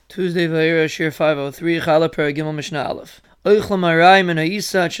Tuesday Vayera Shir 503 Chala Per Gimel Mishnah Aleph. Oichla Marayim and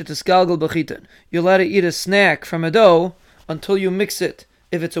Aisa Shetisgalgal B'chitin. You're allowed to eat a snack from a dough until you mix it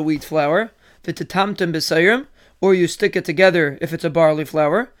if it's a wheat flour. V'titamtem b'sayrim, or you stick it together if it's a barley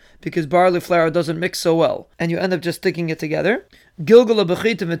flour, because barley flour doesn't mix so well, and you end up just sticking it together. Gilgal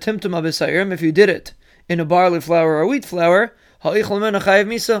b'chitin v'timtem b'sayrim. If you did it in a barley flour or a wheat flour, ha'oichla mena chayiv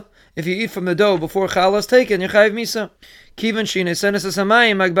misa. If you eat from the dough before challah is taken, you're chayiv misa. Kivan shine senes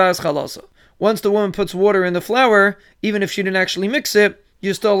asamayim agbas chalasa. Once the woman puts water in the flour, even if she didn't actually mix it,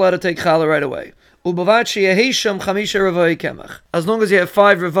 you're still allowed to take challah right away. Ubavat sheyehesham chamisha revai kemach. As long as you have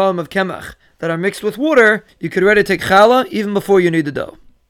 5 revaim of kemach that are mixed with water, you could already take challah even before you need the dough.